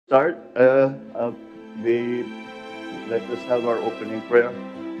start, let us have our opening prayer.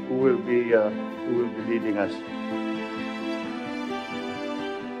 Who will be leading us?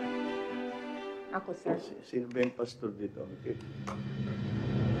 Ako, sir. Sino ba yung pastor dito? Okay.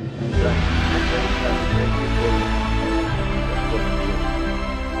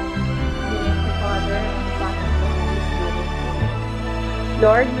 Father, Son, and Holy Spirit.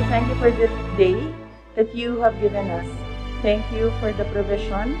 Lord, we thank you for this day that you have given us. Thank you for the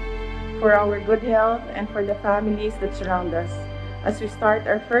provision, for our good health, and for the families that surround us. As we start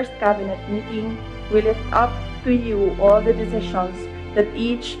our first cabinet meeting, we lift up to you all the decisions that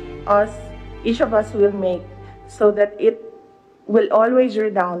each of us will make, so that it will always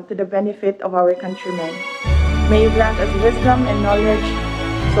redound to the benefit of our countrymen. May you grant us wisdom and knowledge,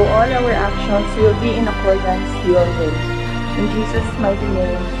 so all our actions will be in accordance to your will. In Jesus' mighty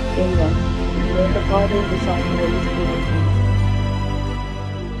name, amen. In the name of the Father, the Son, and the Holy Spirit.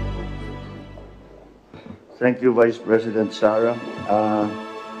 Thank you, Vice President Sara.